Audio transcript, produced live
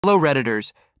Hello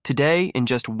Redditors, today in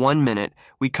just 1 minute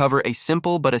we cover a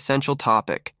simple but essential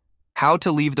topic, how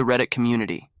to leave the Reddit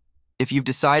community. If you've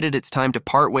decided it's time to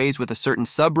part ways with a certain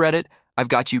subreddit, I've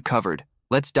got you covered.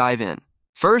 Let's dive in.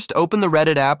 First, open the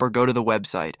Reddit app or go to the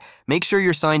website. Make sure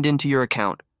you're signed into your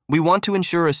account. We want to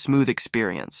ensure a smooth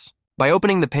experience. By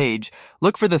opening the page,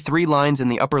 look for the 3 lines in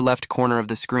the upper left corner of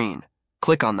the screen.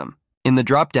 Click on them. In the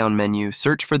drop-down menu,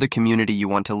 search for the community you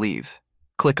want to leave.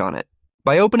 Click on it.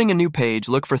 By opening a new page,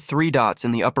 look for 3 dots in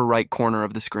the upper right corner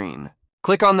of the screen.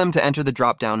 Click on them to enter the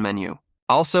drop-down menu.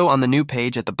 Also, on the new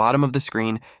page at the bottom of the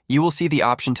screen, you will see the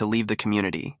option to leave the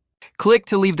community. Click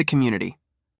to leave the community.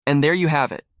 And there you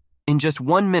have it. In just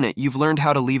 1 minute, you've learned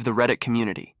how to leave the Reddit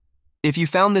community. If you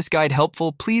found this guide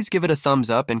helpful, please give it a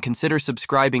thumbs up and consider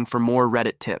subscribing for more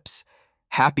Reddit tips.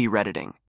 Happy Redditing!